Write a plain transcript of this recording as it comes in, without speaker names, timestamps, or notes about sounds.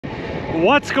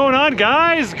What's going on,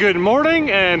 guys? Good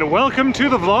morning and welcome to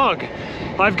the vlog.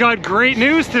 I've got great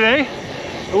news today.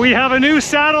 We have a new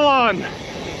saddle on.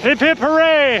 Hip hip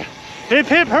hooray! Hip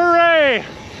hip hooray!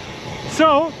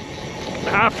 So,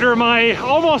 after my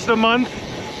almost a month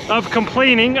of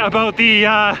complaining about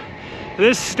the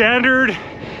this standard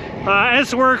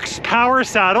S-Works power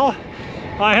saddle,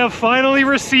 I have finally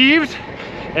received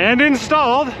and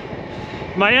installed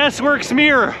my S-Works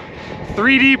mirror,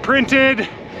 3D printed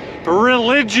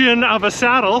religion of a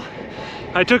saddle.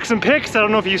 I took some pics. I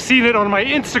don't know if you've seen it on my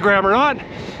Instagram or not,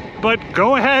 but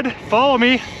go ahead, follow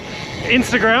me.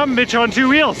 Instagram, Mitch on Two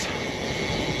Wheels.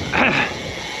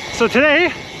 So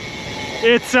today,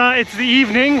 it's the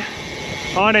evening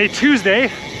on a Tuesday,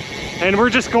 and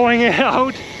we're just going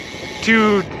out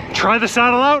to try the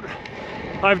saddle out.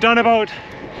 I've done about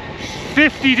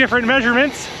 50 different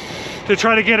measurements to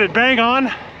try to get it bang on,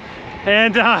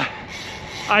 and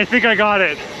I think I got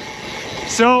it.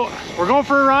 So we're going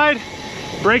for a ride,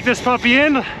 break this puppy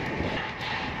in,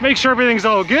 make sure everything's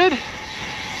all good.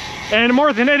 And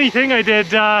more than anything, I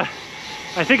did I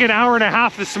think an hour and a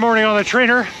half this morning on the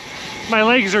trainer. My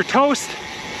legs are toast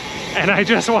and I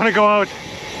just want to go out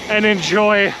and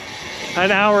enjoy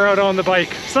an hour out on the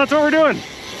bike. So that's what we're doing.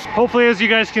 Hopefully, as you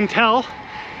guys can tell,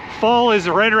 fall is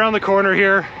right around the corner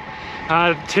here.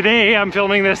 Today I'm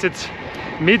filming this, it's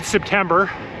mid-September,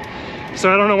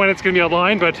 so I don't know when it's gonna be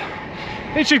online, but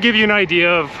it should give you an idea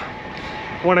of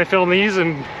when I film these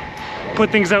and put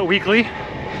things out weekly.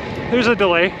 There's a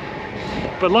delay,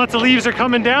 but lots of leaves are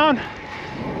coming down,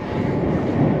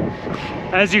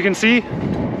 as you can see,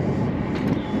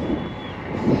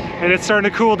 and it's starting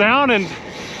to cool down, and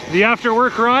the after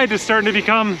work ride is starting to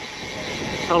become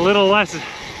a little less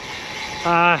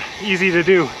easy to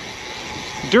do.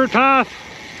 Dirt path,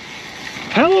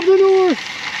 hell of the north.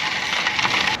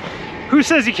 Who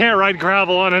says you can't ride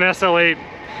gravel on an SL8?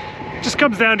 It just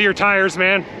comes down to your tires,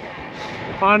 man.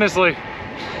 Honestly.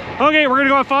 Okay, we're gonna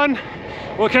go have fun.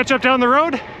 We'll catch up down the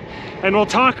road and we'll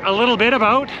talk a little bit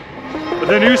about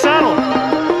the new saddle.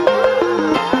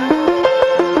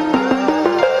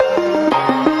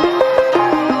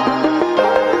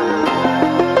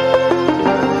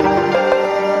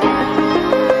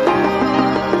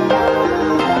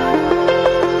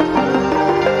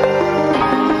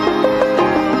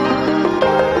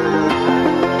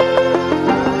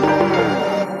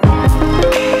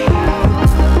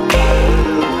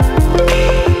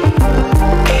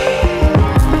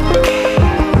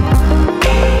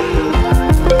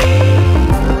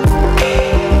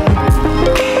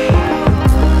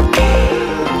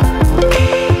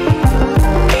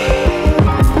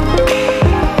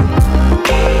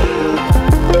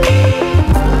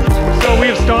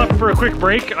 Quick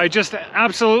break. I just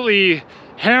absolutely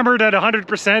hammered at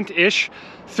 100%-ish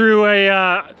through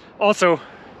a also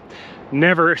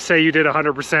never say you did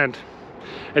 100%.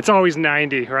 It's always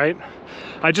 90, right?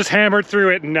 I just hammered through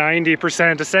it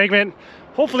 90% a segment.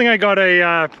 Hopefully I got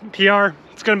a PR.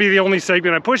 It's gonna be the only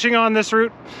segment I'm pushing on this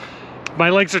route. My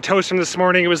legs are toast from this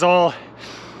morning. It was all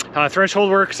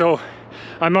threshold work, so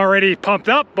I'm already pumped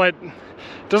up, but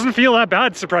it doesn't feel that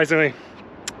bad, surprisingly.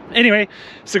 Anyway,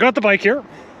 so got the bike here,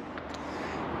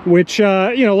 which you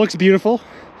know, looks beautiful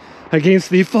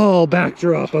against the fall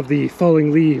backdrop of the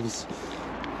falling leaves.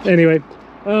 Anyway,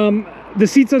 the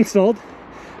seat's installed.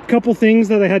 A couple things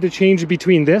that I had to change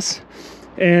between this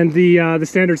and the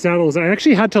standard saddles. I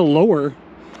actually had to lower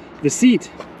the seat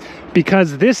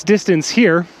because this distance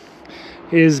here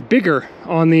is bigger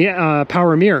on the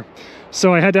power mirror.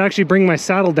 So I had to actually bring my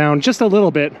saddle down just a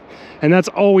little bit, and that's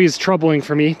always troubling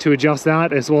for me to adjust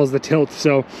that as well as the tilt.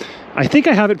 So I think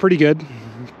I have it pretty good.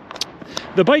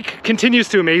 The bike continues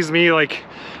to amaze me. Like,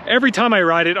 every time I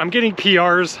ride it, I'm getting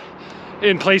PRs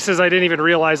in places I didn't even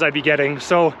realize I'd be getting.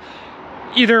 So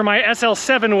either my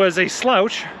SL7 was a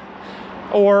slouch,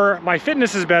 or my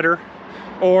fitness is better,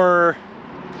 or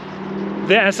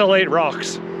the SL8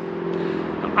 rocks.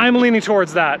 I'm leaning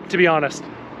towards that, to be honest,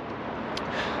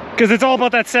 because it's all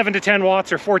about that 7 to 10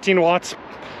 watts or 14 watts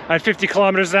at 50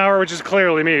 kilometers an hour, which is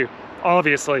clearly me,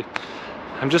 obviously.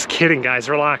 I'm just kidding, guys,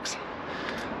 relax.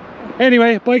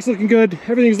 Anyway, bike's looking good.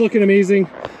 Everything's looking amazing.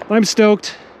 I'm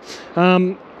stoked.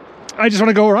 I just want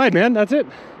to go ride, man. That's it.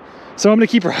 So I'm going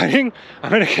to keep riding. I'm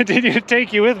going to continue to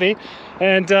take you with me.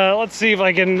 And let's see if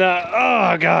I can...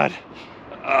 oh, God.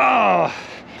 Oh,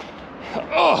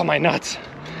 my nuts.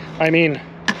 I mean,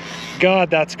 God,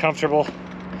 that's comfortable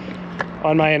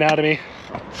on my anatomy.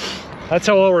 That's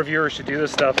how all reviewers should do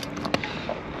this stuff.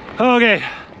 Okay,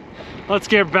 let's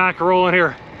get back rolling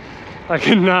here.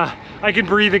 I can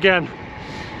breathe again.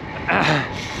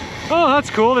 Oh, that's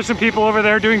cool. There's some people over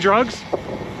there doing drugs.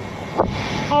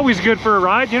 Always good for a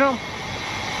ride, you know?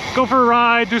 Go for a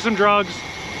ride, do some drugs.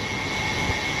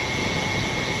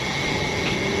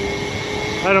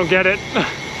 I don't get it.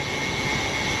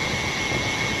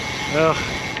 Ugh.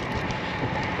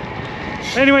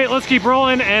 Anyway, let's keep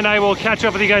rolling and I will catch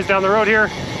up with you guys down the road here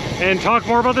and talk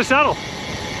more about the saddle.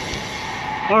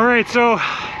 All right, so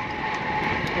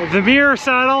the mirror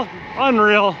saddle,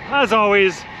 unreal, as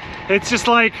always. It's just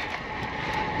like,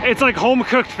 it's like home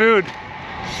cooked food.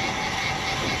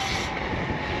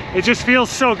 It just feels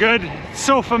so good, it's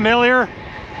so familiar.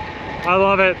 I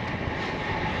love it.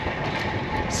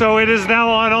 So it is now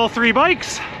on all 3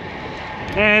 bikes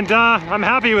and I'm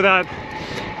happy with that.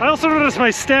 I also noticed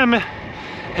my stem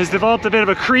has developed a bit of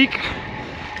a creak,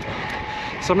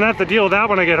 so I'm gonna have to deal with that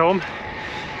when I get home.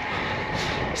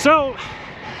 So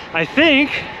I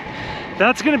think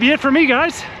that's gonna be it for me,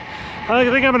 guys. I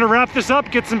think I'm gonna wrap this up,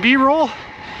 get some B-roll,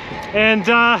 and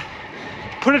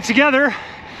put it together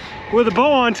with a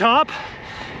bow on top,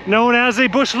 known as a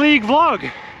Bush League vlog.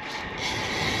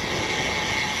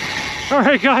 All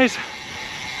right, guys,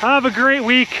 have a great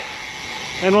week,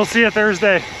 and we'll see you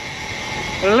Thursday.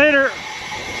 Later.